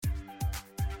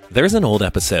There's an old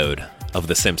episode of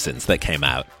The Simpsons that came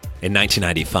out in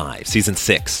 1995, season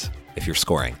 6, if you're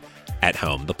scoring at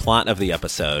home. The plot of the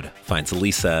episode finds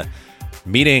Lisa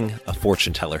meeting a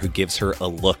fortune teller who gives her a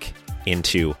look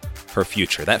into her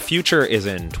future. That future is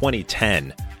in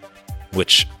 2010,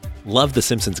 which loved The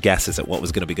Simpsons' guesses at what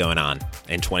was going to be going on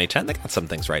in 2010. They got some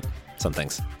things right, some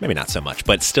things maybe not so much,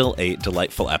 but still a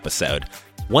delightful episode.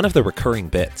 One of the recurring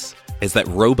bits is that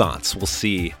robots will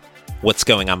see what's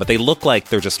going on, but they look like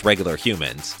they're just regular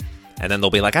humans. And then they'll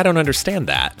be like, I don't understand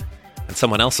that. And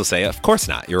someone else will say, of course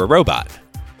not, you're a robot.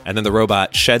 And then the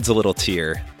robot sheds a little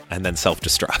tear and then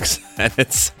self-destructs. And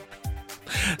it's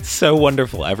so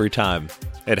wonderful every time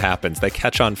it happens. They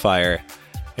catch on fire.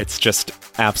 It's just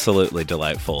absolutely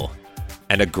delightful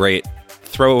and a great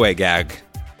throwaway gag,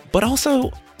 but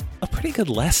also a pretty good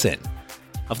lesson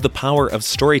of the power of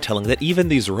storytelling, that even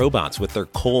these robots with their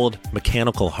cold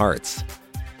mechanical hearts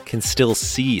can still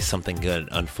see something good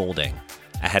unfolding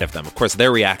ahead of them. Of course,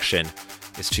 their reaction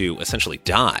is to essentially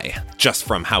die just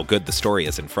from how good the story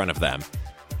is in front of them.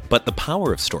 But the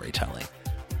power of storytelling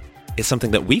is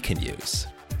something that we can use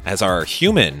as our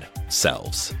human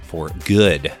selves for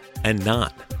good and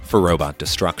not for robot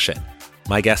destruction.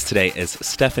 My guest today is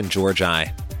Stefan Georgi,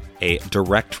 a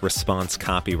direct response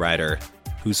copywriter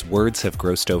whose words have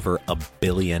grossed over $1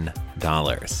 billion.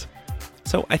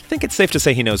 So I think it's safe to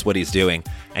say he knows what he's doing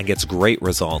and gets great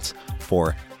results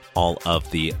for all of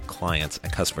the clients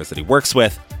and customers that he works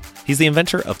with. He's the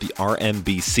inventor of the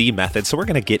RMBC method, so we're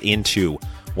going to get into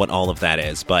what all of that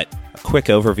is. But a quick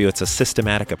overview, it's a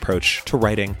systematic approach to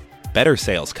writing better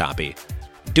sales copy,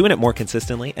 doing it more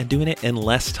consistently, and doing it in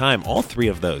less time. All three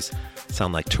of those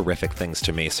sound like terrific things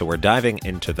to me, so we're diving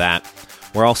into that.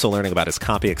 We're also learning about his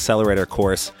Copy Accelerator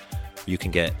course. You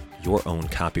can get your own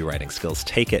copywriting skills,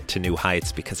 take it to new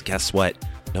heights, because guess what?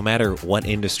 No matter what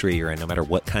industry you're in, no matter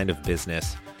what kind of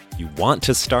business you want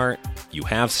to start, you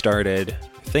have started,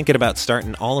 you're thinking about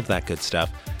starting, all of that good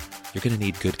stuff, you're going to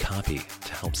need good copy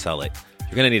to help sell it.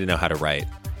 You're going to need to know how to write.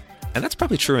 And that's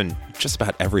probably true in just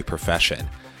about every profession.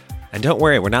 And don't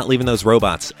worry, we're not leaving those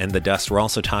robots in the dust. We're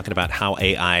also talking about how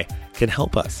AI can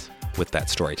help us with that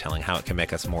storytelling, how it can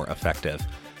make us more effective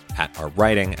at our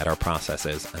writing, at our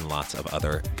processes, and lots of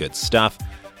other good stuff.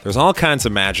 There's all kinds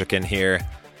of magic in here,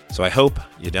 so I hope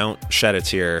you don't shed a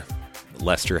tear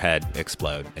lest your head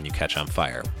explode and you catch on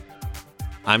fire.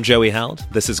 I'm Joey Held.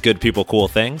 This is Good People, Cool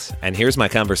Things, and here's my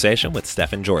conversation with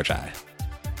Stefan Georgi.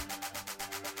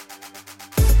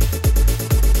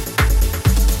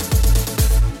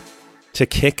 To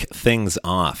kick things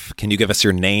off, can you give us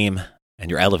your name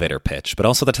and your elevator pitch, but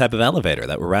also the type of elevator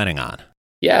that we're riding on?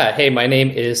 Yeah. Hey, my name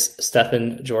is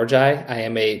Stefan Georgi. I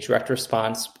am a direct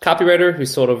response copywriter who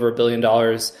sold over $1 billion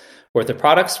worth of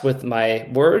products with my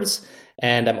words.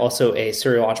 And I'm also a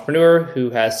serial entrepreneur who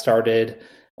has started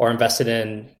or invested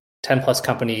in 10 plus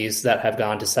companies that have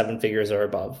gone to 7 figures or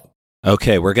above.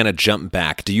 Okay, we're going to jump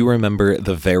back. Do you remember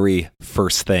the very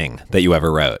first thing that you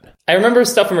ever wrote? I remember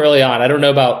stuff from early on. I don't know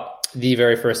about the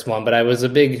very first one, but I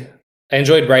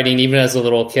enjoyed writing. Even as a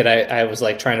little kid, I was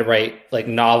like trying to write like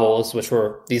novels, which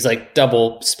were these like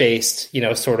double spaced,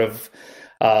 sort of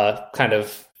kind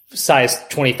of size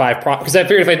 25 because I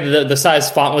figured if the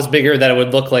size font was bigger, that it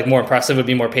would look like more impressive, would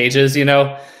be more pages,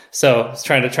 So I was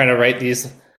trying to write these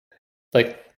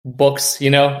like books,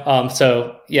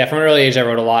 So yeah, from an early age, I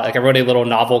wrote a lot. Like I wrote a little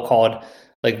novel called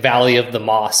like Valley of the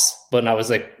Moss when I was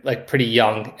like pretty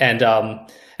young. And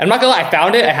I'm not gonna lie, I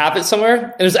found it. I have it somewhere.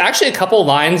 And there's actually a couple of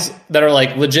lines that are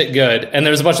like legit good. And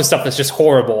there's a bunch of stuff that's just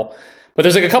horrible. But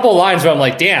there's like a couple of lines where I'm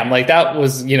like, damn, like that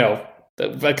was,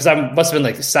 because I must have been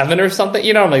like 7 or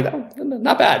something, I'm like,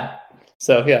 not bad.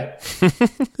 So yeah.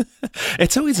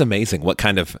 It's always amazing what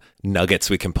kind of nuggets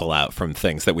we can pull out from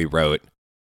things that we wrote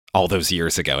all those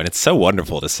years ago. And it's so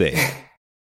wonderful to see.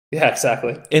 Yeah,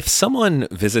 exactly. If someone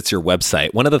visits your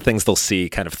website, one of the things they'll see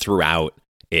kind of throughout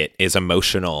it is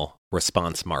emotional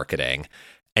response marketing.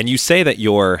 And you say that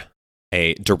you're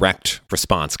a direct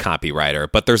response copywriter,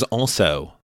 but there's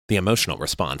also the emotional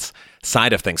response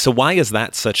side of things. So why is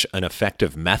that such an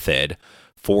effective method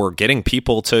for getting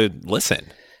people to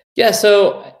listen? Yeah,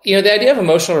 so, the idea of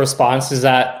emotional response is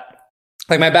that,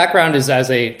 like, my background is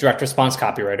as a direct response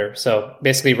copywriter. So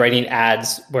basically writing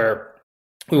ads where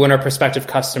we want our prospective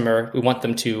customer, we want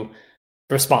them to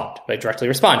respond, right? Directly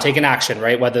respond, take an action,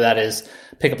 right? Whether that is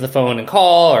pick up the phone and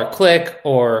call or click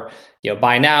or,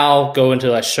 buy now, go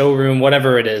into a showroom,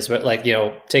 whatever it is, but like,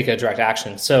 take a direct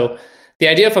action. So the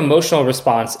idea of emotional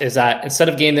response is that instead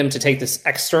of getting them to take this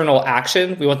external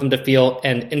action, we want them to feel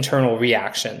an internal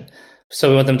reaction. So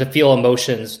we want them to feel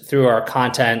emotions through our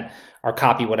content, our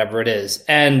copy, whatever it is.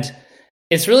 And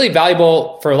it's really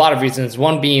valuable for a lot of reasons.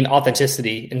 One being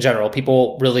authenticity in general.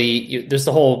 People really, there's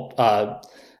the whole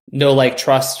know, like,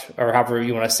 trust, or however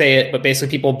you want to say it, but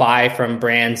basically people buy from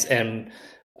brands and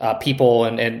people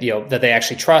and that they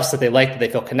actually trust, that they like, that they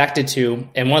feel connected to.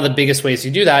 And one of the biggest ways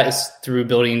you do that is through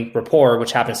building rapport,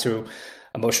 which happens through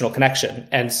emotional connection.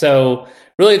 And so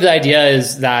really the idea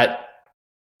is that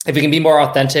if we can be more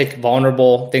authentic,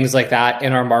 vulnerable, things like that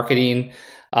in our marketing,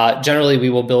 generally we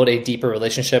will build a deeper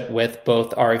relationship with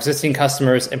both our existing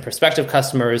customers and prospective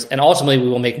customers, and ultimately we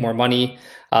will make more money,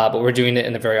 but we're doing it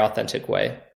in a very authentic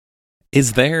way.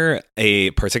 Is there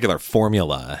a particular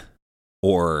formula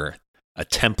or a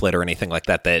template or anything like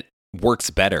that that works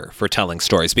better for telling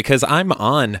stories? Because I'm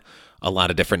on a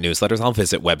lot of different newsletters. I'll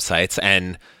visit websites,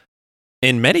 and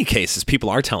in many cases, people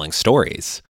are telling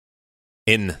stories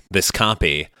in this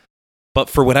copy, but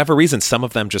for whatever reason, some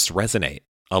of them just resonate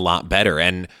a lot better.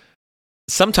 And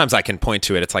sometimes I can point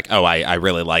to it. It's like, oh, I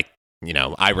really like,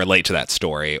 I relate to that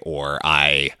story, or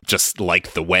I just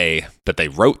like the way that they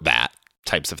wrote that,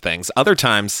 types of things. Other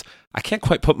times I can't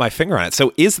quite put my finger on it.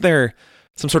 So is there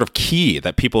some sort of key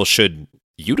that people should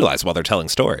utilize while they're telling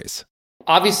stories?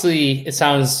 Obviously, it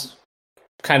sounds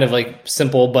kind of like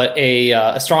simple, but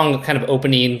a strong kind of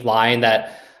opening line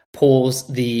that pulls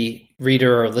the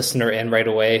reader or listener in right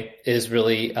away is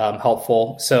really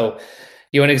helpful. So,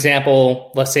 an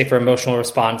example, let's say for emotional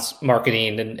response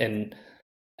marketing, and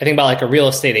I think about like a real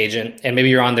estate agent, and maybe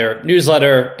you're on their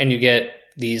newsletter and you get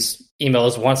these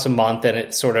emails once a month, and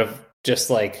it's sort of just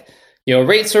like,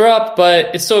 rates are up,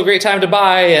 but it's still a great time to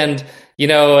buy. And,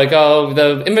 like, oh,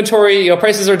 the inventory,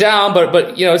 prices are down,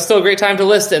 but it's still a great time to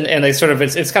list. And they sort of,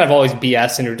 it's kind of always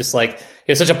BS. And you're just like,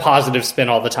 it's such a positive spin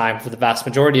all the time for the vast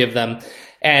majority of them.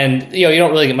 And, you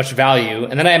don't really get much value.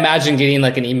 And then I imagine getting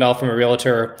like an email from a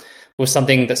realtor with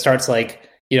something that starts like,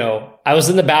 I was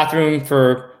in the bathroom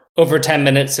for over 10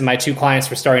 minutes and my 2 clients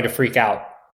were starting to freak out.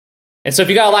 And so if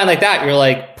you got a line like that, you're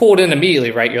like pulled in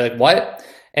immediately, right? You're like, what?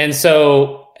 And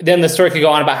so then the story could go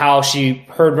on about how she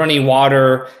heard running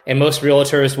water, and most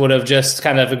realtors would have just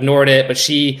kind of ignored it, but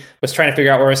she was trying to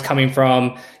figure out where it was coming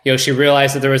from. She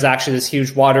realized that there was actually this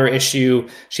huge water issue.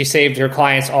 She saved her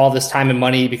clients all this time and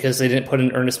money because they didn't put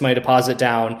an earnest money deposit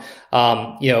down.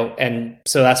 And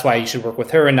so that's why you should work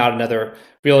with her and not another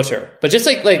realtor. But just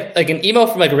like an email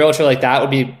from like a realtor like that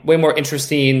would be way more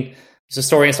interesting. It's a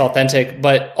story, it's authentic,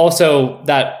 but also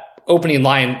that opening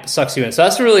line sucks you in. So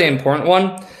that's a really important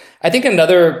one. I think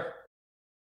another,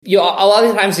 a lot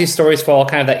of times these stories follow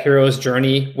kind of that hero's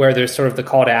journey where there's sort of the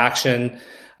call to action.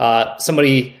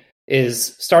 Somebody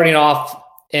is starting off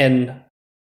in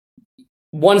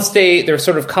one state, they're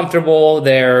sort of comfortable,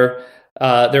 their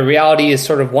reality is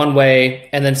sort of one way,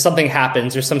 and then something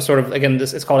happens. There's some sort of, again,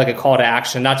 this is called like a call to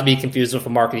action, not to be confused with a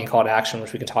marketing call to action,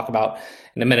 which we can talk about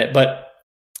in a minute. But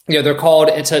they're called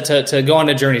to go on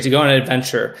a journey, to go on an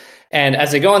adventure. And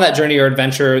as they go on that journey or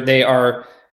adventure,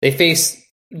 they face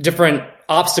different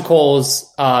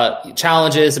obstacles,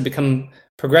 challenges that become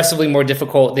progressively more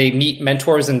difficult. They meet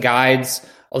mentors and guides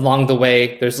along the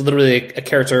way. There's literally a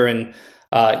character in,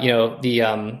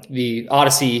 the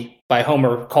Odyssey by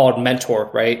Homer called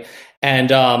Mentor, right? And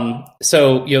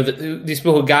so these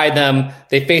people who guide them,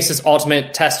 they face this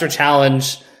ultimate test or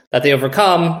challenge that they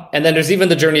overcome. And then there's even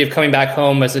the journey of coming back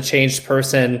home as a changed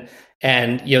person.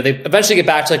 And, they eventually get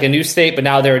back to like a new state, but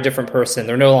now they're a different person.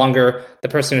 They're no longer the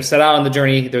person who set out on the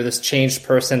journey. They're this changed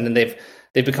person, and they've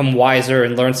become wiser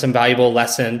and learned some valuable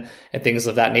lesson and things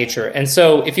of that nature. And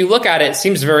so if you look at it, it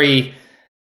seems very,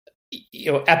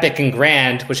 epic and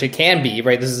grand, which it can be,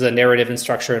 right? This is a narrative and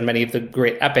structure in many of the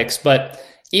great epics, but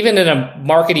even in a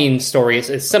marketing story,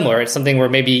 it's similar. It's something where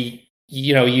maybe,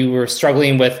 you were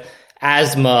struggling with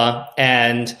asthma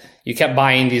and you kept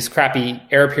buying these crappy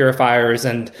air purifiers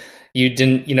and you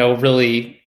didn't,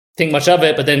 really think much of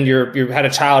it, but then you had a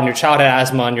child and your child had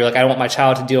asthma and you're like, I don't want my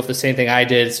child to deal with the same thing I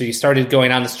did. So you started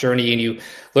going on this journey and you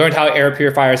learned how air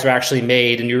purifiers are actually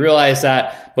made. And you realize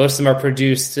that most of them are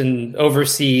produced in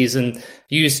overseas and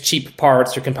use cheap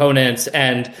parts or components.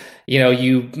 And,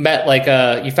 you met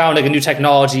you found like a new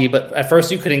technology, but at first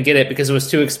you couldn't get it because it was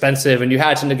too expensive and you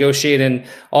had to negotiate and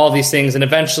all these things. And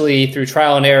eventually through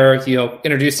trial and error,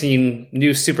 introducing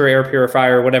new super air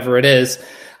purifier, or whatever it is.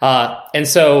 And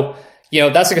so,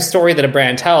 that's like a story that a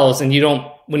brand tells, and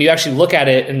when you actually look at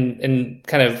it and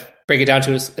kind of break it down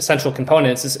to its essential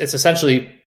components, it's essentially,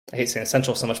 I hate saying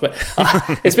essential so much, but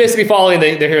it's basically following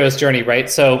the hero's journey, right?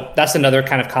 So that's another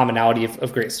kind of commonality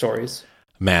of great stories.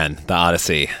 Man, the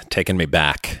Odyssey, taking me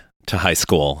back to high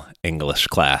school English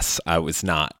class. I was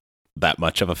not that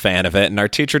much of a fan of it, and our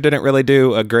teacher didn't really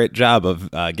do a great job of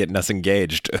getting us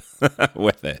engaged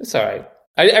with it. It's all right.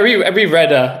 I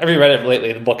reread it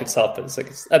lately, the book itself, but it's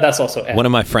like that's also one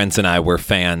of my friends and I were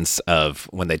fans of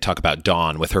when they talk about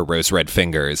Dawn with her rose red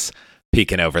fingers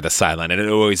peeking over the sideline, and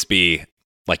it'd always be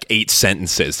like 8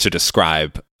 sentences to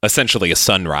describe essentially a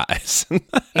sunrise.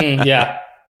 Yeah.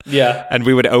 And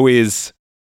we would always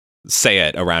say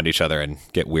it around each other and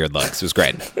get weird looks. It was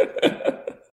great.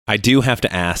 I do have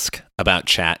to ask about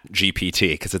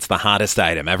ChatGPT because it's the hottest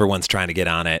item. Everyone's trying to get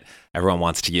on it. Everyone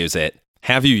wants to use it.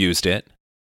 Have you used it?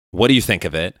 What do you think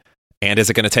of it? And is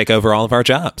it going to take over all of our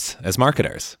jobs as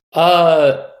marketers?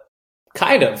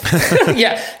 Kind of.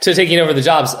 Yeah, to taking over the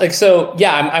jobs. Like, so,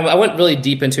 yeah, I went really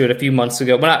deep into it a few months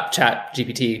ago. Well, not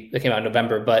ChatGPT, that came out in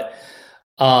November, but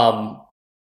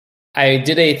I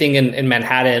did a thing in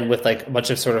Manhattan with like a bunch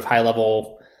of sort of high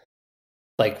level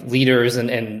like leaders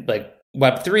and like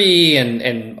Web3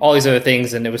 and all these other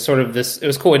things. And it was sort of it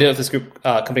was cool. I did it with this group,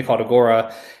 company called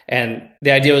Agora. And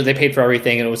the idea was they paid for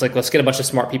everything. And it was like, let's get a bunch of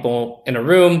smart people in a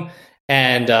room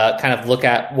and kind of look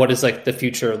at what does like the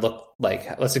future look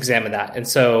like. Let's examine that.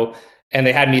 And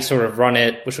they had me sort of run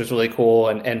it, which was really cool.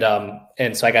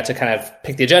 And so I got to kind of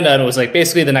pick the agenda, and it was like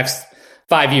basically the next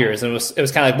 5 years. And it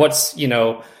was kind of like, what's,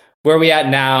 where are we at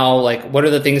now? Like, what are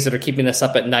the things that are keeping us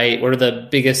up at night? What are the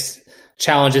biggest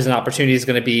challenges and opportunities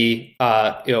going to be,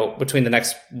 between the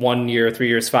next 1 year, 3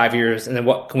 years, 5 years? And then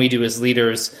what can we do as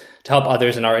leaders to help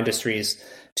others in our industries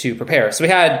to prepare? So we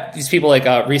had these people like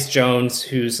Reese Jones,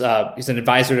 who's he's an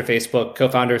advisor to Facebook,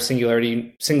 co-founder of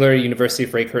Singularity University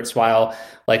for Ray Kurzweil,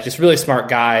 like just really smart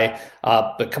guy.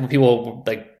 A couple people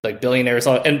like billionaires,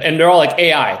 and they're all like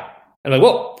AI. I'm like,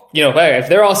 whoa. If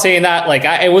they're all saying that, like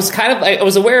I was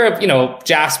aware of,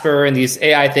 Jasper and these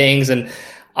AI things,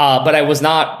 but I was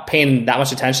not paying that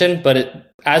much attention.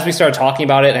 But as we started talking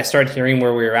about it and I started hearing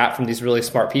where we were at from these really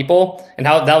smart people and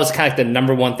how that was kind of like the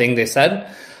number one thing they said,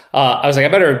 I was like, I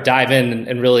better dive in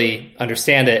and really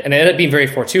understand it. And it ended up being very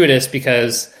fortuitous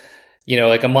because,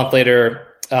 like a month later,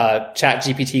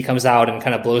 ChatGPT comes out and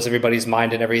kind of blows everybody's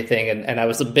mind and everything. And I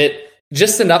was a bit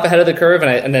just enough ahead of the curve.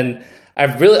 And then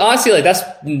I've really, honestly, like that's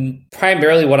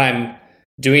primarily what I'm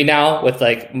doing now with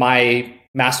like my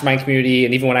mastermind community.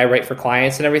 And even when I write for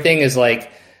clients and everything is like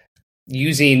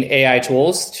using AI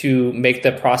tools to make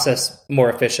the process more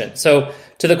efficient. So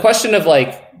to the question of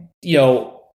like,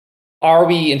 are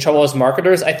we in trouble as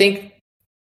marketers? I think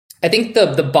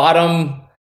the bottom,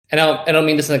 and I don't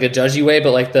mean this in like a judgy way,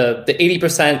 but like the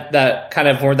 80% that kind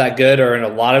of weren't that good are in a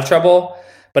lot of trouble.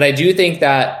 But I do think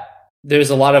that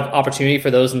there's a lot of opportunity for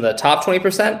those in the top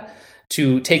 20%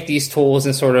 to take these tools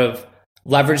and sort of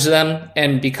leverage them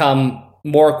and become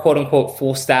more quote unquote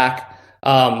full stack,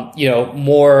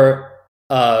 more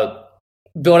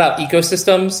build out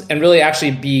ecosystems and really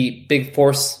actually be big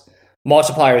force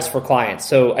multipliers for clients.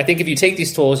 So I think if you take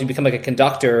these tools, you become like a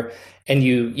conductor and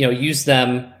you use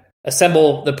them,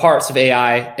 assemble the parts of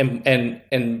AI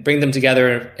and bring them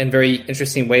together in very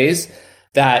interesting ways,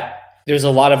 that there's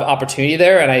a lot of opportunity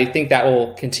there. And I think that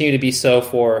will continue to be so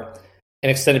for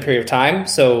an extended period of time.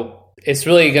 So it's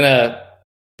really going to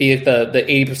be the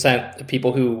 80% of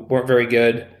people who weren't very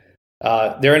good.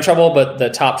 They're in trouble, but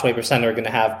the top 20% are going to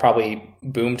have probably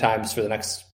boom times for the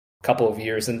next couple of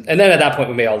years. And then at that point,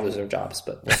 we may all lose our jobs,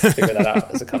 but we'll figure that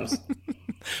out as it comes.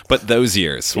 But those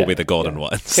years will be the golden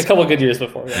ones. A couple of good years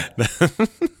before, yeah.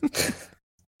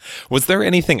 Was there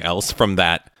anything else from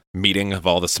that meeting of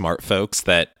all the smart folks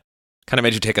that kind of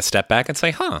made you take a step back and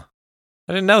say, I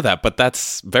didn't know that, but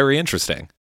that's very interesting?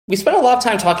 We spent a lot of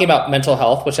time talking about mental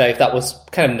health, which I thought was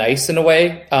kind of nice in a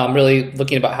way, really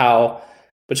looking about how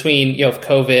between,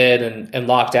 COVID and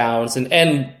lockdowns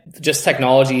and just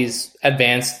technology's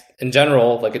advanced in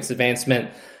general, like its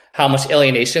advancement, how much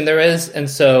alienation there is. And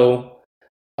so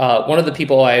one of the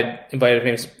people I had invited, her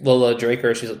name is Lola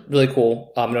Draker. She's really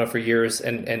cool. I've known her for years,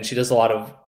 and she does a lot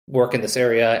of work in this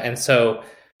area. And so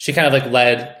she kind of like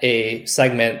led a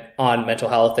segment on mental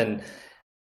health. And,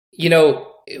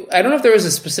 I don't know if there was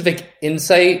a specific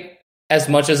insight as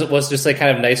much as it was just like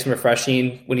kind of nice and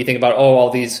refreshing when you think about,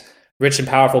 all these rich and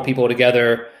powerful people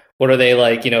together. What are they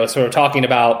like, sort of talking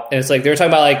about? And it's like, they're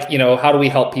talking about like, how do we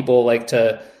help people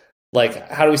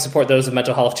how do we support those with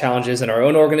mental health challenges in our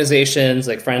own organizations,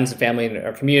 like friends and family in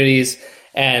our communities?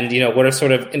 And, what are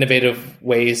sort of innovative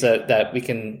ways that we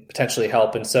can potentially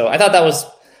help? And so I thought that was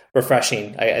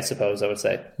refreshing, I suppose I would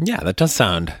say. Yeah, that does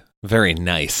sound very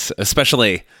nice,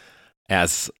 especially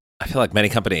as I feel like many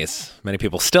companies, many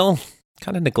people still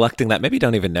kind of neglecting that, maybe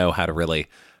don't even know how to really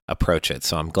approach it.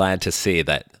 So I'm glad to see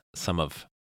that some of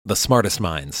the smartest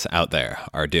minds out there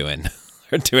are doing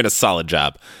a solid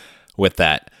job with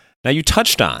that. Now, you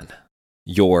touched on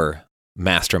your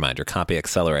mastermind, your Copy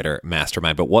Accelerator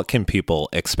mastermind, but what can people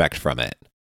expect from it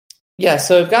Yeah,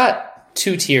 so I've got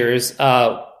two tiers.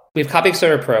 We have Copy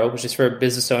Accelerator Pro, which is for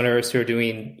business owners who are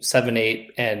doing 7,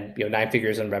 8, and 9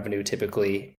 figures in revenue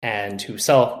typically, and who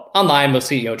sell online,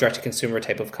 mostly direct to consumer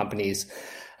type of companies.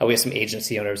 We have some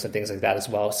agency owners and things like that as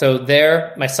well. So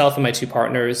there, myself and my two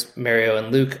partners, Mario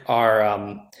and Luke,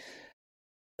 are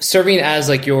serving as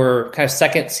like your kind of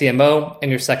second CMO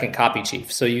and your second copy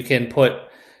chief. So you can put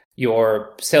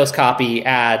your sales copy,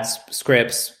 ads,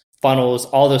 scripts, funnels,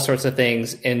 all those sorts of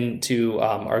things into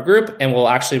our group, and we'll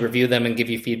actually review them and give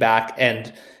you feedback.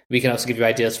 And we can also give you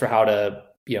ideas for how to,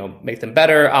 make them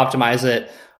better, optimize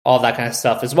it, all that kind of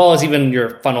stuff, as well as even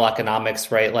your funnel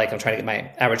economics, right? Like I'm trying to get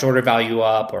my average order value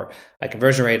up or my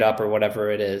conversion rate up or whatever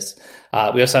it is.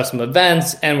 We also have some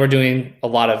events, and we're doing a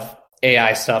lot of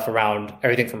AI stuff around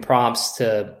everything from prompts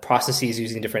to processes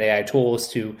using different AI tools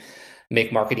to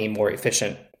make marketing more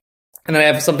efficient. And then I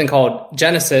have something called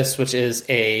Genesis, which is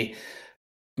a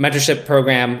mentorship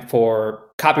program for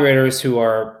copywriters who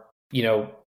are,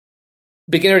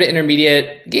 beginner to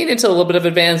intermediate, getting into a little bit of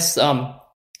advanced,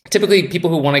 typically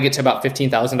people who want to get to about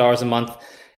 $15,000 a month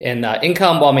in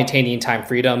income while maintaining time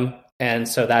freedom. And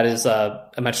so that is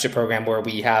a mentorship program where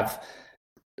we have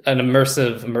an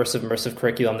immersive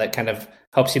curriculum that kind of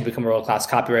helps you become a world-class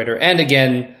copywriter. And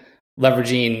again,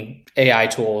 leveraging AI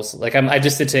tools. Like I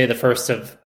just did today the first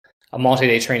of a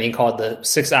multi-day training called the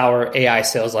 6-hour AI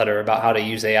sales letter about how to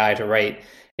use AI to write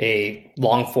a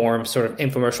long form sort of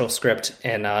infomercial script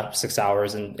in 6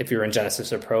 hours. And if you're in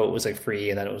Genesis or Pro, it was like free,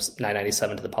 and then it was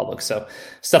 $9.97 to the public. So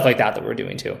stuff like that we're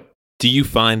doing too. Do you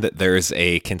find that there's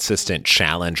a consistent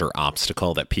challenge or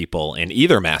obstacle that people in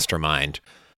either mastermind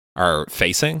are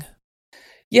facing?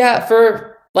 Yeah,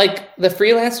 for like the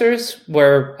freelancers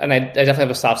and I definitely have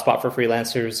a soft spot for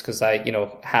freelancers because I,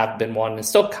 have been one and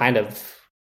still kind of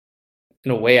in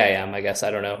a way I am, I guess.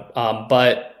 I don't know.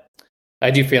 But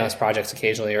I do freelance projects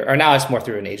occasionally, or now it's more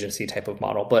through an agency type of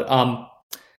model. But,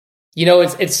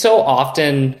 it's so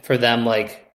often for them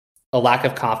like a lack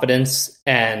of confidence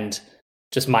and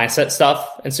just mindset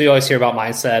stuff. And so you always hear about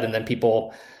mindset, and then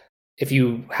people, if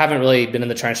you haven't really been in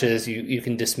the trenches, you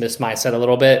can dismiss mindset a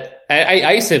little bit.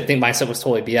 I used to think mindset was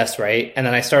totally BS, right? And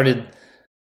then I started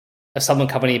a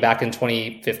supplement company back in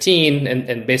 2015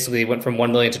 and basically went from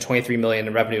 1 million to 23 million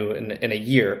in revenue in a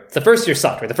year. The first year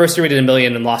sucked, right? The first year we did 1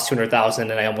 million and lost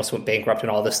 200,000, and I almost went bankrupt and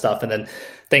all this stuff. And then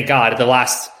thank God at the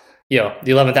last, the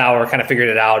 11th hour kind of figured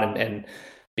it out and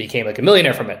became like a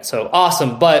millionaire from it. So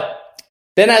awesome. But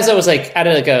then as I was like at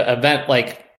like a event,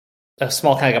 like a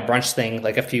small kind of like a brunch thing,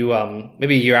 like a few,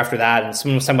 maybe a year after that, and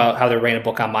someone was talking about how they're writing a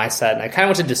book on mindset, and I kind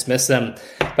of went to dismiss them.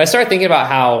 But I started thinking about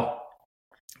how,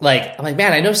 I'm like,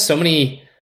 man, I know so many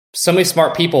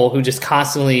smart people who just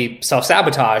constantly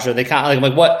self-sabotage, or they I'm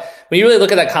like, what, when you really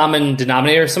look at that common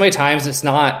denominator, so many times it's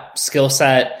not skill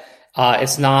set.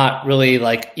 It's not really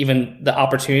like even the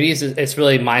opportunities. It's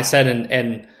really mindset,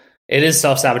 and it is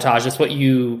self-sabotage. It's what do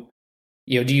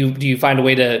you find a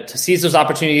way to seize those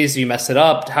opportunities? Do you mess it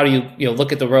up? How do you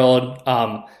look at the world?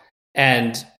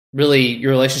 And really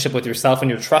your relationship with yourself and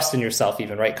your trust in yourself,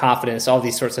 even, right? Confidence, all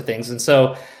these sorts of things. And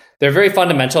so they're very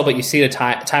fundamental, but you see it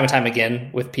time and time again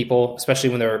with people,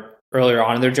 especially when they're earlier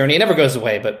on in their journey. It never goes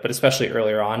away, but especially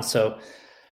earlier on. So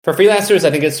for freelancers, I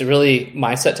think it's really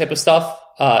mindset type of stuff.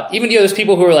 Even there's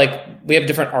people who are like, we have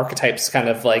different archetypes, kind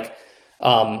of like,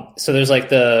 so there's like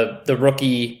the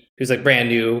rookie who's like brand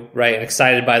new, right, and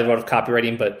excited by the world of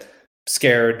copywriting, but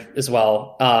scared as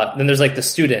well. Then there's like the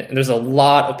student, and there's a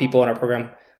lot of people in our program,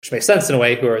 which makes sense in a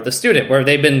way, who are the student, where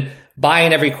they've been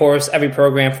buying every course, every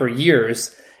program for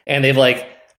years, and they've like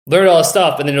learned all this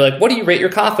stuff. And then you're like, what do you rate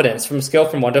your confidence from a scale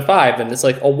from 1 to 5? And it's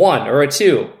like a 1 or a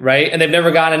 2, right? And they've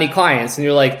never gotten any clients. And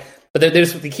you're like, but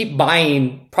they keep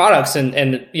buying products. And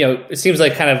it seems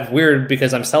like kind of weird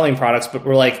because I'm selling products, but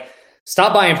we're like,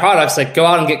 stop buying products, like go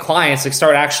out and get clients, like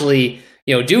start actually,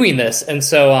 doing this. And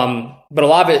so, but a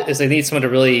lot of it is they need someone to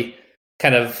really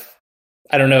kind of,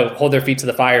 I don't know, hold their feet to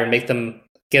the fire and make them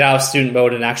get out of student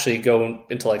mode and actually go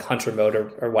into like hunter mode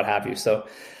or what have you. So,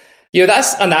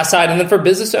 that's on that side. And then for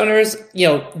business owners,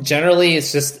 generally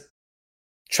it's just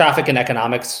traffic and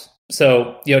economics.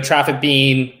 So, traffic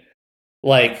being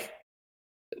like,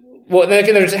 well,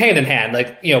 there's hand in hand,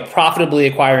 like, profitably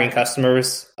acquiring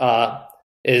customers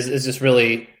is just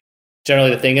really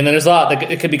generally the thing. And then there's a lot, like,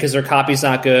 it could be because their copy's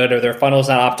not good, or their funnel's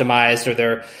not optimized, or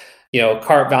their,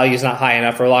 cart value is not high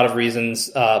enough, for a lot of reasons.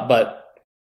 But,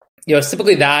 it's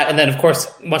typically that. And then of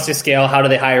course, once they scale, how do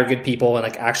they hire good people and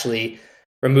like actually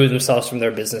remove themselves from their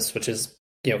business, which is,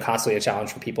 constantly a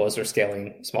challenge for people as they're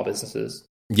scaling small businesses.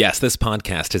 Yes, this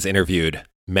podcast has interviewed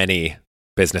many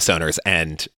business owners,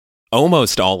 and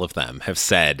almost all of them have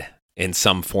said in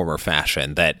some form or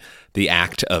fashion that the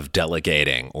act of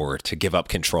delegating or to give up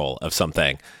control of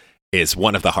something is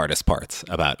one of the hardest parts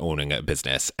about owning a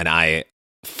business. And I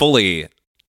fully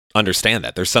understand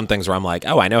that. There's some things where I'm like,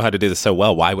 oh, I know how to do this so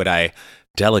well. Why would I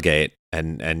delegate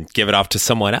and give it off to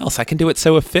someone else? I can do it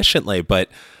so efficiently, but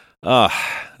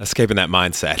escaping that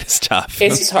mindset is tough.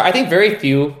 It's hard. I think very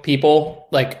few people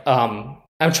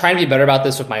I'm trying to be better about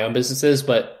this with my own businesses,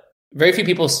 but very few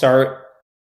people start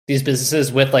these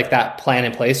businesses with like that plan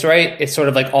in place, right? It's sort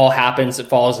of like all happens, it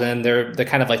falls in. They're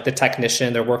kind of like the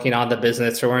technician, they're working on the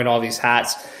business, they're wearing all these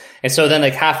hats. And so then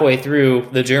like halfway through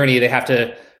the journey, they have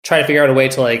to try to figure out a way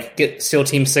to like get SEAL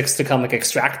Team 6 to come like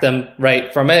extract them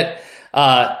right from it.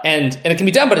 And it can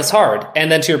be done, but it's hard.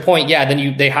 And then to your point,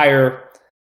 then they hire,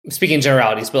 speaking in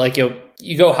generalities, but like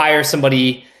you go hire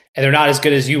somebody and they're not as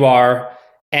good as you are,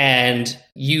 and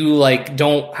you like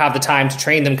don't have the time to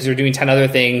train them because you're doing 10 other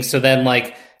things. So then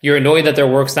like you're annoyed that their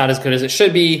work's not as good as it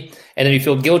should be. And then you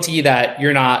feel guilty that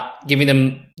you're not giving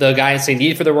them the guidance they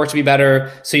need for their work to be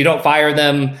better. So you don't fire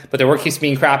them, but their work keeps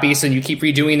being crappy. So you keep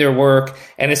redoing their work.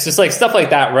 And it's just like stuff like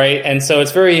that, right? And so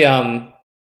it's very,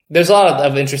 there's a lot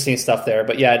of interesting stuff there.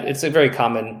 But yeah, it's a very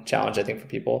common challenge, I think, for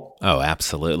people. Oh,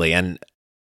 absolutely. And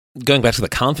going back to the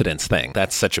confidence thing,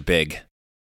 that's such a big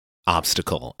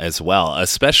obstacle as well,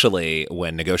 especially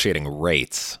when negotiating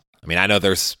rates. I mean, I know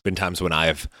there's been times when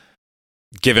I've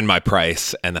given my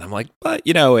price and then I'm like, but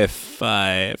if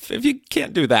you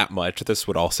can't do that much, this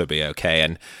would also be okay.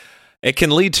 And it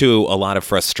can lead to a lot of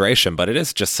frustration, but it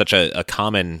is just such a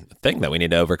common thing that we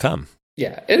need to overcome.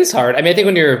 Yeah, it is hard. I mean, I think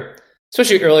when you're,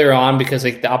 especially earlier on, because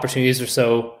like the opportunities are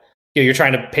so, you're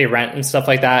trying to pay rent and stuff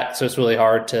like that. So it's really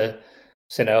hard to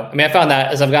say no. I mean, I found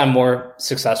that as I've gotten more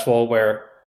successful where,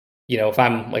 if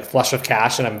I'm like flush with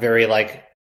cash and I'm very like,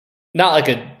 not like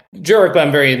a jerk, but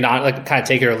I'm very not like kind of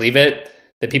take it or leave it,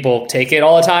 that people take it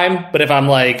all the time. But if I'm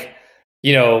like,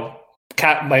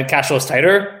 my cash flow is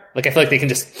tighter, like I feel like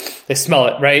they smell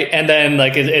it, right? And then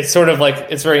like it's sort of like,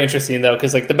 it's very interesting though,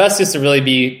 because like the best is to really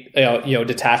be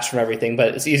detached from everything,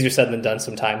 but it's easier said than done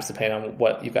sometimes depending on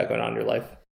what you've got going on in your life.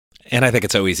 And I think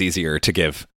it's always easier to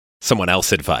give someone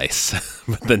else advice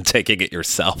than taking it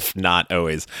yourself. Not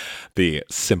always the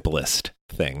simplest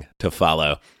thing to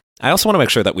follow. I also want to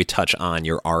make sure that we touch on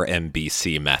your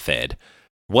RMBC method.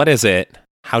 What is it?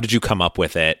 How did you come up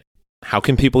with it? How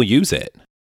can people use it?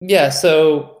 Yeah,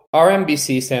 so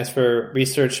RMBC stands for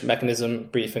Research, Mechanism,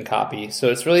 Brief, and Copy.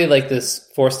 So it's really like this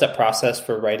 4-step process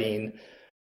for writing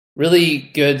really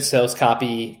good sales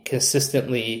copy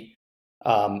consistently.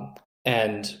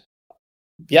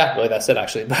 Really that's it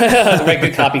actually. Write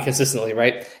good copy consistently,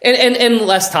 right? And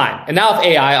less time. And now with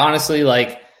AI, honestly,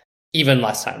 like even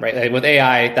less time, right? Like with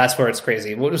AI, that's where it's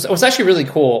crazy. What's actually really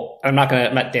cool, I'm not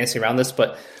dancing around this,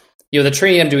 but the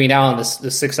training I'm doing now on this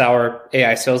 6-hour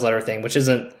AI sales letter thing, which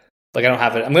isn't like I don't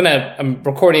have it. I'm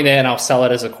recording it and I'll sell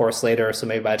it as a course later. So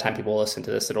maybe by the time people listen to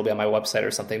this, it'll be on my website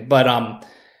or something. But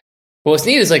what's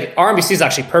neat is like RMBC is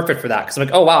actually perfect for that because I'm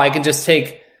like, oh wow, I can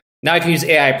use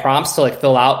AI prompts to like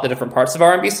fill out the different parts of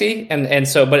RMBC, and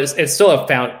so, but it's still a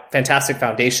fantastic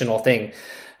foundational thing.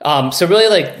 So really,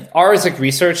 like R is like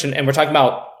research, and we're talking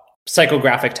about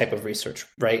psychographic type of research,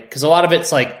 right? Because a lot of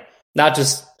it's like not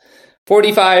just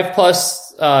 45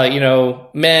 plus,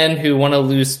 men who want to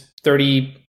lose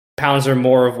 30 pounds or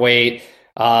more of weight,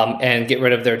 and get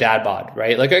rid of their dad bod,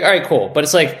 right? Like, all right, cool, but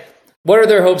it's like, what are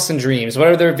their hopes and dreams? What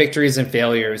are their victories and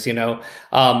failures?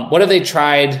 What have they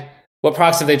tried? What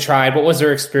products have they tried? What was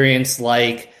their experience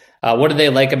like? What did they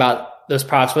like about those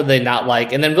products? What did they not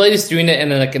like? And then really just doing it in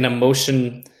like an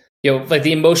emotion, like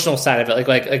the emotional side of it,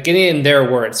 like getting it in their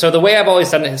words. So the way I've always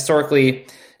done it historically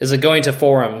is like going to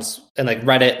forums and like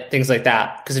Reddit, things like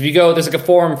that. Because if you go, there's like a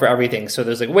forum for everything. So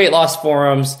there's like weight loss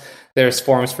forums. There's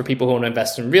forums for people who want to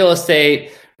invest in real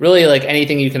estate. Really like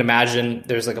anything you can imagine,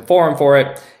 there's like a forum for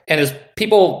it. And as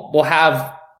people will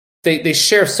have, they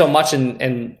share so much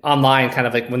in online, kind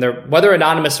of like when they're, whether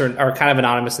anonymous or kind of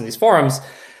anonymous in these forums,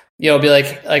 be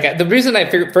like the reason I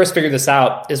first figured this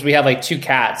out is we have like 2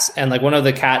 cats, and like one of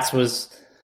the cats was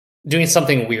doing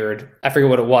something weird. I forget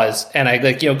what it was. And I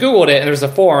like, Googled it, and there was a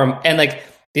forum, and like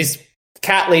these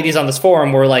cat ladies on this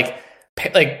forum were like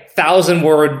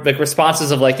 1,000-word like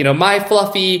responses of like, my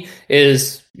Fluffy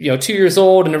is 2 years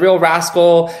old and a real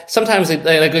rascal. Sometimes for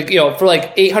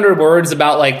like 800 words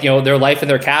about like their life and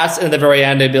their cats, and at the very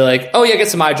end they'd be like, oh yeah, get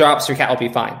some eye drops, your cat will be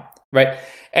fine, right?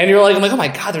 And you're like, I'm like, oh my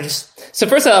god, they're just. So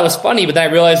first I thought it was funny, but then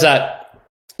I realized that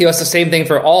it's the same thing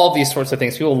for all of these sorts of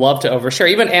things. People love to overshare.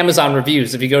 Even Amazon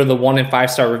reviews, if you go to the 1 and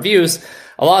 5 star reviews,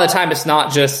 a lot of the time it's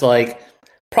not just like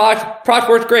product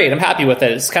worked great. I'm happy with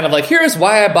it. It's kind of like, here's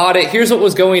why I bought it. Here's what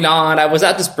was going on. I was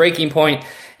at this breaking point.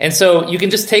 And so you can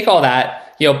just take all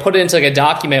that, put it into like a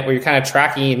document where you're kind of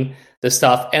tracking this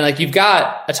stuff. And like, you've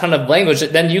got a ton of language.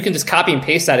 Then you can just copy and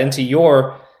paste that into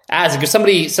your ads. If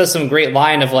somebody says some great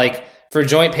line of like, for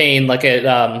joint pain, like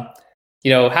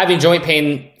having joint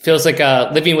pain feels like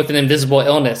living with an invisible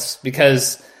illness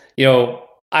because,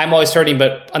 I'm always hurting,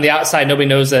 but on the outside, nobody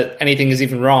knows that anything is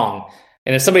even wrong.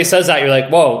 And if somebody says that, you're like,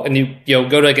 whoa, and you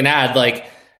go to like an ad, like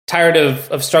tired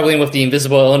of struggling with the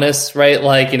invisible illness, right?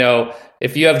 Like,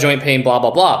 if you have joint pain, blah,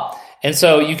 blah, blah. And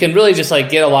so you can really just like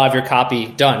get a lot of your copy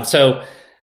done. So,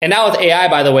 and now with AI,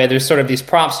 by the way, there's sort of these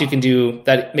prompts you can do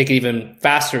that make it even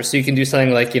faster. So you can do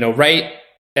something like, write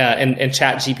in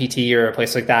Chat GPT or a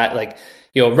place like that, like,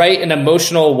 write an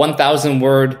emotional 1,000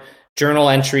 word journal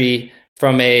entry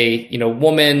from a,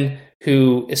 woman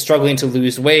who is struggling to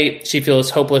lose weight. She feels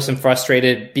hopeless and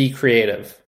frustrated. Be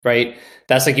creative, right?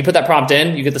 That's like, you put that prompt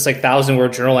in, you get this like 1,000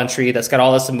 word journal entry that's got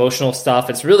all this emotional stuff.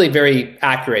 It's really very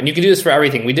accurate. And you can do this for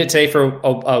everything. We did today for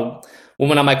a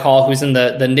woman on my call who's in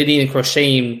the knitting and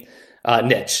crocheting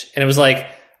niche. And it was like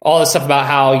all this stuff about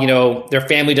how, their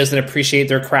family doesn't appreciate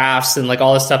their crafts and like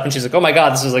all this stuff. And she's like, oh my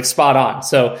God, this is like spot on.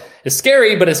 So it's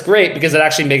scary, but it's great because it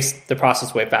actually makes the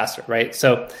process way faster, right?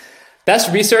 So that's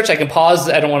research. I can pause.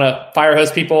 I don't want to fire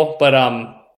hose people, but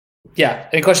yeah.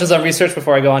 Any questions on research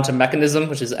before I go on to mechanism,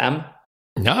 which is M?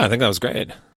 No, I think that was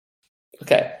great.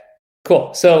 Okay,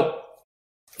 cool. So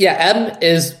yeah, M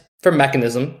is for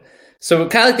mechanism. So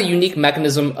kind of like the unique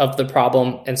mechanism of the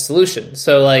problem and solution.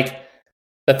 So like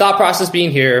the thought process being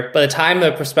here, by the time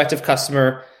the prospective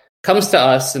customer comes to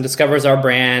us and discovers our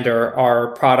brand or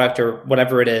our product or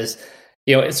whatever it is,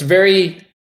 it's very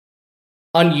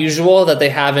unusual that they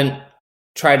haven't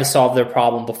tried to solve their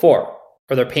problem before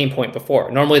or their pain point before.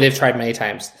 Normally they've tried many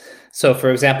times. So for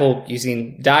example,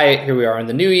 using diet, here we are in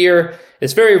the new year.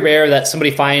 It's very rare that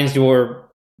somebody finds your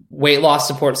weight loss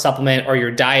support supplement or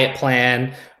your diet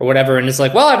plan or whatever and it's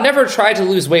like, well, I've never tried to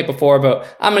lose weight before, but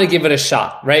I'm going to give it a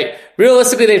shot, right?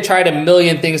 Realistically, they've tried a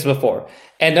million things before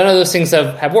and none of those things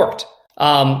have worked.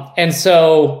 And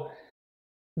so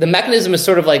the mechanism is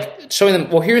sort of like showing them,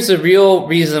 well, here's the real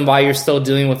reason why you're still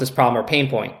dealing with this problem or pain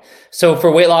point. So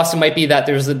for weight loss, it might be that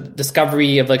there's a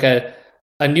discovery of like a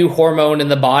new hormone in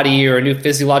the body or a new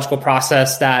physiological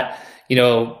process that,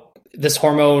 this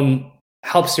hormone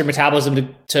helps your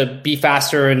metabolism to be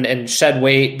faster and shed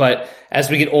weight. But as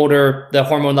we get older, the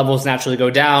hormone levels naturally go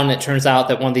down. It turns out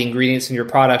that one of the ingredients in your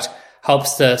product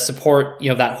helps to support,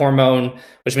 that hormone,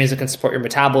 which means it can support your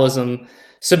metabolism.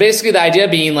 So basically the idea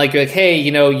being like, you're like, hey,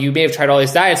 you may have tried all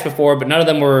these diets before, but none of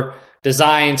them were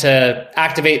designed to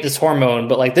activate this hormone.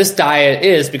 But like this diet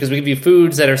is because we give you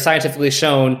foods that are scientifically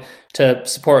shown to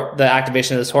support the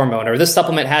activation of this hormone, or this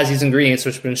supplement has these ingredients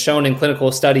which have been shown in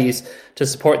clinical studies to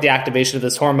support the activation of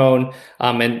this hormone.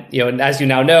 And as you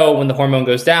now know, when the hormone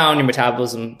goes down, your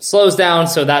metabolism slows down.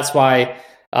 So that's why,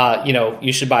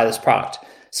 you should buy this product.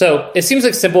 So it seems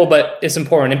like simple, but it's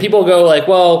important. And people go like,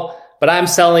 well, but I'm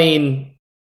selling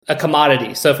a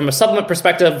commodity. So from a supplement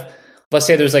perspective, let's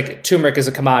say there's like turmeric is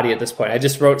a commodity at this point. I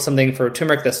just wrote something for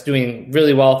turmeric that's doing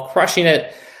really well, crushing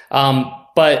it.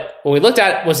 But what we looked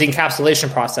at was the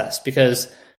encapsulation process because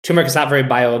turmeric is not very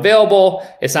bioavailable.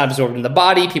 It's not absorbed in the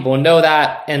body. People know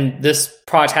that. And this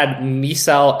product had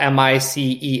micelle,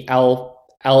 MICELLE.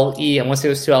 I want to say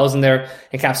there's two L's in there,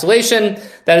 encapsulation.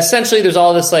 That essentially there's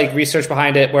all this like research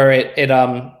behind it where it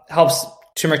helps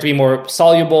turmeric to be more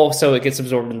soluble so it gets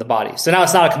absorbed in the body. So now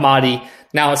it's not a commodity.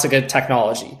 Now it's like a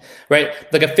technology, right?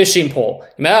 Like a fishing pole.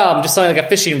 I'm just selling like a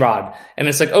fishing rod. And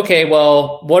it's like, okay,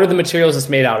 well, what are the materials it's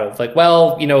made out of? Like,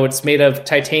 well, it's made of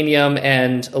titanium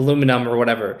and aluminum or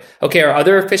whatever. Okay, are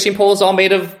other fishing poles all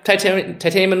made of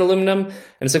titanium and aluminum? And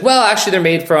it's like, well, actually they're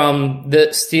made from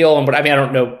the steel and I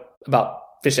don't know about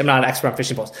fishing. I'm not an expert on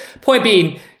fishing poles. Point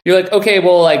being, you're like, okay,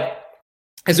 well, like,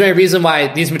 is there any reason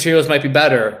why these materials might be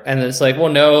better? And it's like,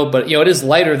 well, no, but it is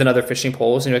lighter than other fishing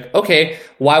poles. And you're like, okay,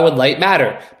 why would light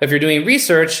matter? But if you're doing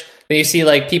research, then you see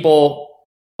like people,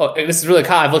 this is really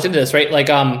common. I've looked into this, right? Like,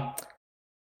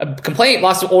 a complaint,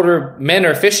 lots of older men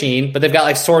are fishing, but they've got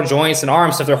like sore joints and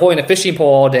arms. So if they're holding a fishing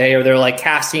pole all day or they're like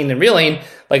casting and reeling,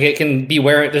 like it can be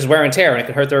there's wear and tear and it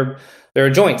can hurt their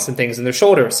joints and things in their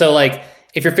shoulders. So like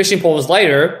if your fishing pole is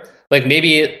lighter, like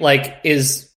maybe it like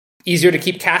is easier to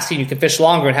keep casting, you can fish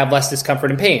longer and have less discomfort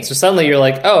and pain. So suddenly you're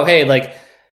like, oh, hey, like,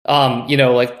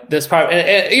 like this product,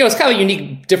 it's kind of a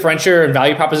unique differentiator and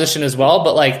value proposition as well.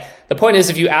 But like the point is,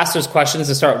 if you ask those questions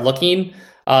and start looking,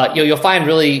 you'll find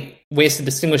really ways to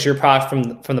distinguish your product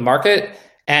from the market.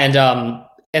 And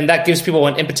that gives people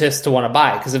an impetus to want to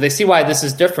buy. Because if they see why this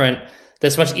is different,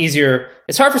 that's much easier.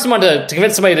 It's hard for someone to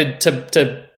convince somebody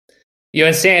to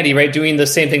insanity, right? Doing the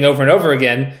same thing over and over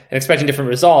again and expecting different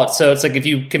results. So it's like if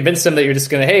you convince them that you're just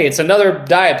going to, hey, it's another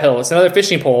diet pill, it's another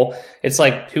fishing pole, it's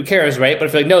like, who cares, right? But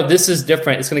if you're like, no, this is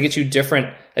different, it's going to get you a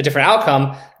different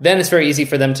outcome, then it's very easy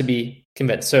for them to be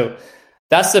convinced. So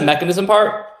that's the mechanism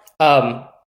part.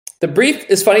 The brief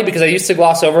is funny because I used to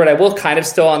gloss over it. I will kind of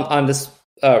still on this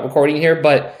recording here,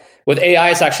 but with AI,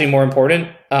 it's actually more important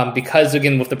because,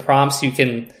 again, with the prompts, you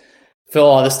can fill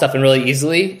all this stuff in really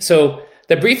easily. So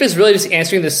the brief is really just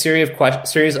answering this series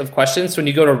of questions. So when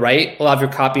you go to write, a lot of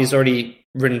your copy is already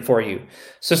written for you.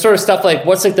 So sort of stuff like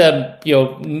what's like the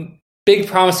big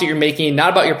promise that you're making,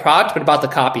 not about your product, but about the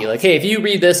copy. Like, hey, if you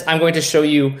read this, I'm going to show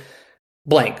you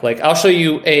blank. Like, I'll show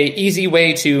you a easy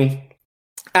way to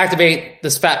activate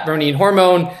this fat burning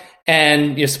hormone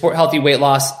and support healthy weight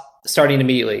loss starting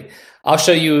immediately. I'll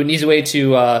show you an easy way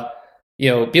to be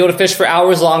able to fish for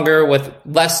hours longer with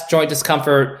less joint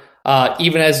discomfort,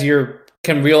 even as you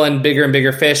can reel in bigger and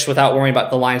bigger fish without worrying about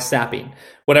the line snapping,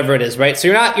 whatever it is, right? So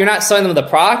you're not selling them the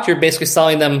product, you're basically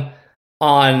selling them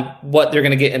on what they're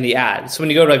going to get in the ad. So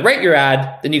when you go to write your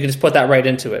ad, then you can just put that right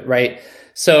into it, right?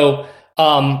 So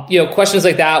questions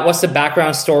like that, what's the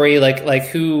background story, like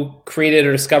who created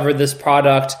or discovered this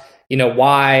product,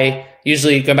 why?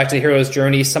 Usually going back to the hero's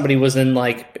journey, somebody was in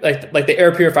like the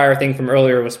air purifier thing from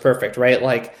earlier was perfect, right?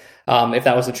 Like if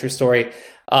that was a true story.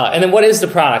 And then what is the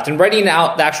product? And writing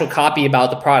out the actual copy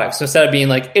about the product. So instead of being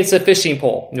like, it's a fishing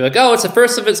pole, you're like, oh, it's the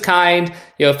first of its kind,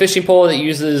 a fishing pole that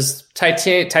uses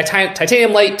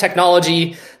titanium light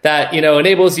technology that,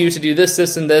 enables you to do this,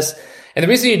 this, and this. And the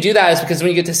reason you do that is because when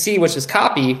you get to see which is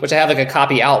copy, which I have like a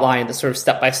copy outline that's sort of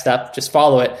step by step, just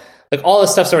follow it. Like all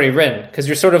this stuff's already written because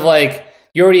you're sort of like,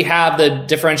 you already have the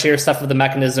differentiator stuff of the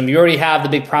mechanism. You already have the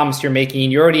big promise you're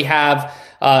making. You already have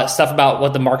stuff about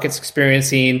what the market's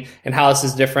experiencing and how this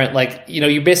is different. Like,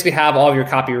 you basically have all of your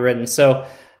copy written. So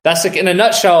that's like in a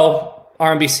nutshell,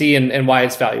 RMBC and why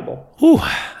it's valuable. Ooh,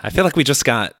 I feel like we just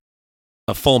got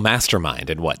a full mastermind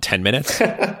in 10 minutes?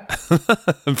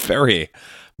 Very,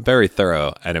 very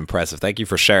thorough and impressive. Thank you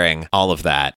for sharing all of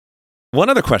that. One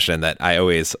other question that I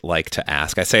always like to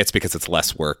ask, I say it's because it's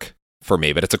less work for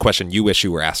me, but it's a question you wish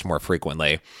you were asked more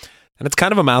frequently. And it's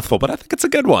kind of a mouthful, but I think it's a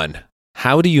good one.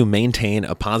 How do you maintain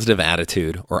a positive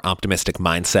attitude or optimistic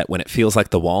mindset when it feels like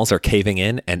the walls are caving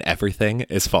in and everything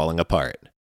is falling apart?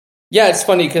 Yeah, it's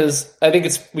funny because I think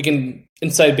we can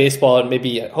inside baseball, and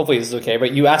maybe hopefully this is okay,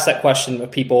 but you ask that question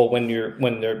of people when they're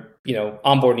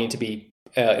onboarding to be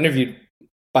interviewed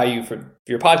by you for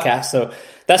your podcast. So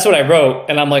that's what I wrote,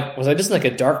 and I'm like, was I just in like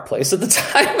a dark place at the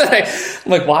time?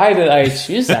 I'm like, why did I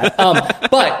choose that?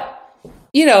 But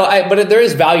but there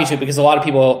is value to it because a lot of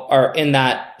people are in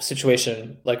that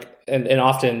situation, like, and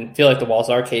often feel like the walls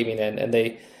are caving in, and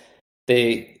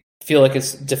they feel like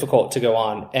it's difficult to go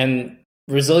on. And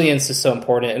resilience is so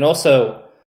important, and also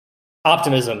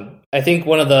optimism. I think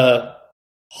one of the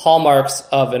hallmarks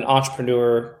of an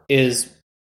entrepreneur is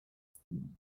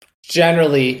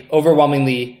generally,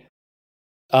 overwhelmingly,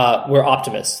 we're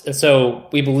optimists, and so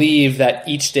we believe that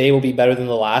each day will be better than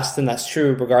the last, and that's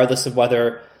true regardless of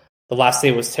whether the last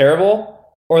day was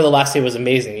terrible or the last day was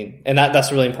amazing. And that's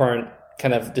a really important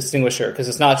kind of distinguisher, because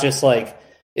it's not just like,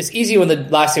 it's easy when the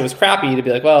last day was crappy to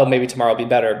be like, well, maybe tomorrow will be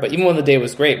better. But even when the day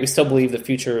was great, we still believe the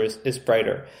future is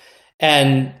brighter.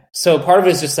 And so part of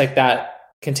it is just like that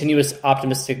continuous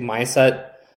optimistic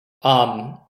mindset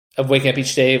of waking up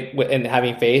each day and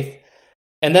having faith.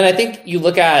 And then I think you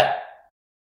look at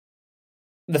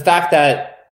the fact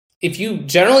that if you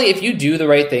do the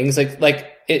right things,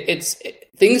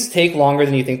 things take longer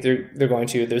than you think they're going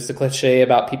to. There's the cliche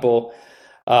about people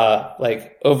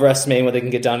like overestimating what they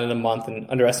can get done in a month and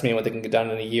underestimating what they can get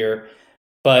done in a year.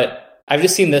 But I've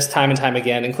just seen this time and time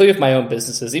again, including with my own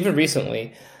businesses, even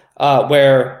recently,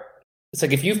 where it's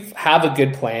like if you have a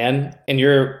good plan and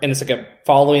it's like a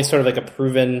following sort of like a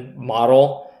proven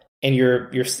model and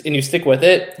you stick with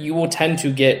it, you will tend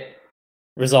to get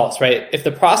results, right? If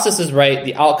the process is right,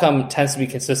 the outcome tends to be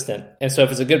consistent. And so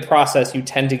if it's a good process, you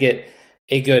tend to get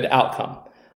a good outcome.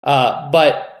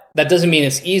 But that doesn't mean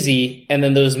it's easy. And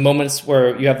then those moments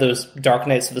where you have those dark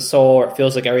nights of the soul, or it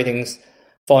feels like everything's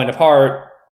falling apart,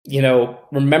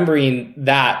 remembering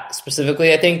that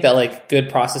specifically, I think that like good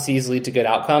processes lead to good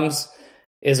outcomes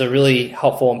is a really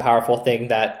helpful and powerful thing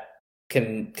that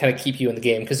can kind of keep you in the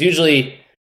game. Because usually,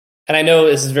 and I know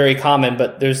this is very common,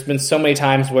 but there's been so many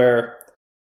times where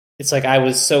it's like I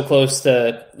was so close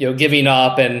to giving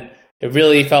up, and it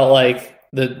really felt like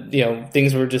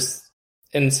things were just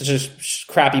in such a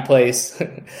crappy place,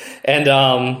 and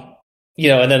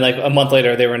and then like a month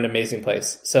later they were in an amazing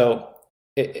place. So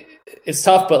it's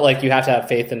tough, but like you have to have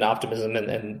faith and optimism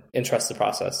and trust the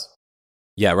process.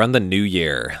 Yeah, around the new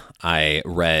year, I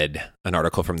read an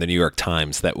article from the New York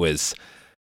Times that was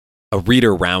a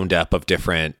reader roundup of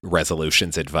different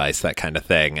resolutions, advice, that kind of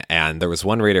thing. And there was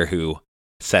one reader who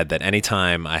said that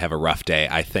anytime I have a rough day,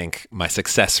 I think my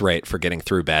success rate for getting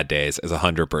through bad days is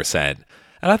 100%.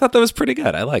 And I thought that was pretty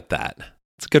good. I like that.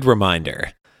 It's a good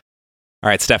reminder. All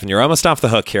right, Stefan, you're almost off the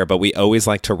hook here, but we always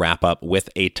like to wrap up with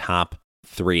a top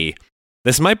 3.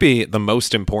 This might be the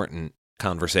most important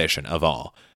conversation of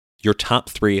all. Your top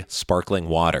 3 sparkling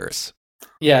waters.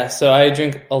 Yeah, so I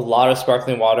drink a lot of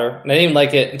sparkling water, and I didn't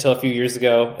like it until a few years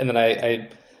ago, and then I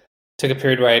took a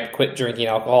period where I quit drinking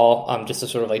alcohol just to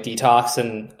sort of like detox,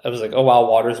 and I was like, oh wow,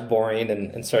 water's boring,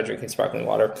 and started drinking sparkling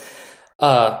water.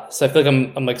 So I feel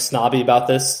like I'm like snobby about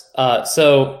this.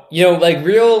 So, you know, like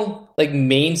real like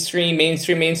mainstream,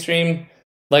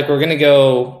 like we're gonna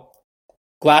go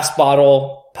glass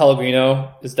bottle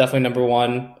Pellegrino is definitely number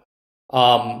 1.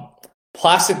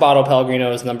 Plastic bottle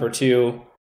Pellegrino is number 2.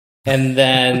 And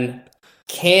then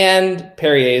canned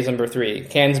Perrier is number 3.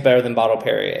 Canned's better than bottle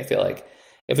Perrier, I feel like.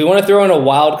 If we want to throw in a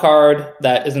wild card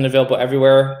that isn't available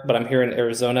everywhere, but I'm here in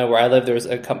Arizona where I live, there's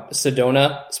a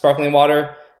Sedona sparkling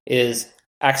water is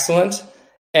excellent.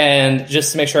 And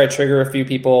just to make sure I trigger a few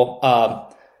people,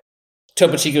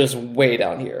 Topo Chico is way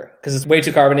down here because it's way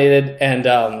too carbonated, and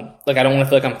like I don't want to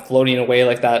feel like I'm floating away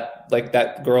like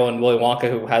that girl in Willy Wonka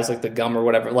who has like the gum or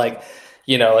whatever, like,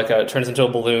 you know, like it turns into a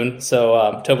balloon.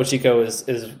 So Topo Chico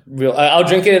is real. I'll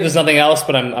drink it if there's nothing else,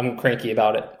 but I'm cranky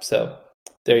about it. So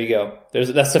there you go.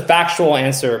 That's a factual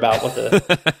answer about what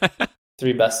the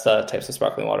 3 best types of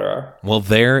sparkling water are. Well,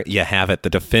 there you have it, the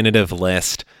definitive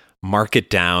list. Mark it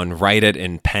down, write it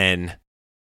in pen.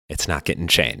 It's not getting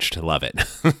changed. I love it.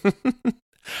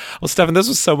 Well, Stefan, this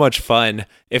was so much fun.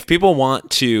 If people want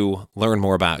to learn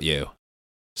more about you,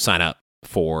 sign up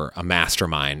for a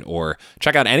mastermind or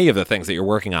check out any of the things that you're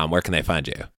working on, where can they find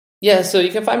you? Yeah, so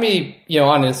you can find me, you know,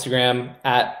 on Instagram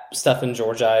at Stefan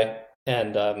Georgi,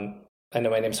 and I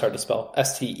know my name's hard to spell.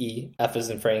 STEF as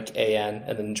in Frank, AN,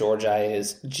 and then Georgi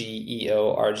is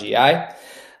GEORGI.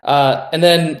 And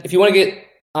then if you want to get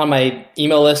on my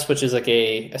email list, which is like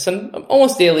I send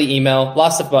almost daily email, a lot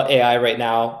of stuff about AI right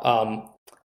now.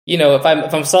 You know, if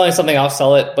I'm selling something, I'll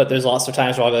sell it, but there's lots of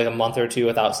times where I'll go like a month or 2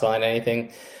 without selling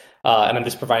anything. And I'm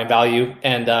just providing value.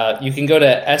 And you can go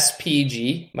to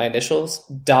SPG, my initials,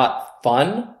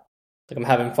 .fun, like I'm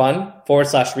having fun,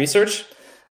 /research.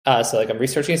 So like I'm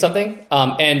researching something.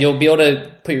 And you'll be able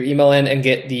to put your email in and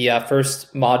get the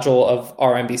first module of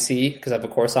RMBC, because I have a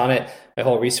course on it, my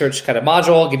whole research kind of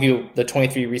module. I'll give you the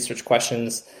 23 research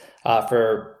questions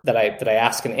that I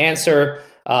ask and answer,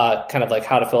 kind of like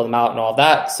how to fill them out and all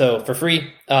that. So for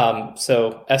free.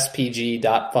 So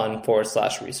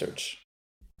spg.fun/research.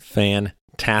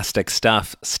 Fantastic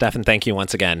stuff. Stefan, thank you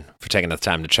once again for taking the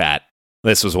time to chat.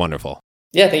 This was wonderful.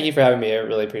 Yeah, thank you for having me. I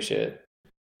really appreciate it.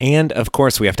 And of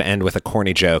course, we have to end with a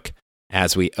corny joke,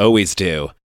 as we always do.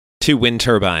 2 wind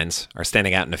turbines are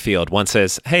standing out in a field. One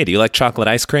says, "Hey, do you like chocolate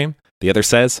ice cream?" The other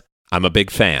says, "I'm a big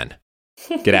fan."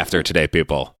 Get after it today,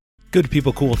 people. Good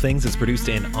People, Cool Things is produced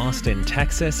in Austin,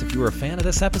 Texas. If you were a fan of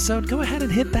this episode, go ahead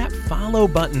and hit that follow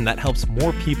button. That helps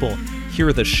more people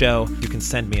hear the show. You can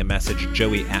send me a message,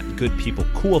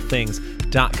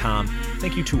 joey@goodpeoplecoolthings.com.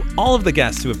 Thank you to all of the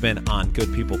guests who have been on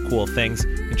Good People, Cool Things.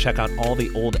 You can check out all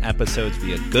the old episodes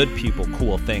via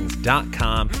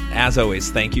goodpeoplecoolthings.com. As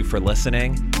always, thank you for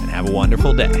listening and have a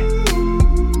wonderful day.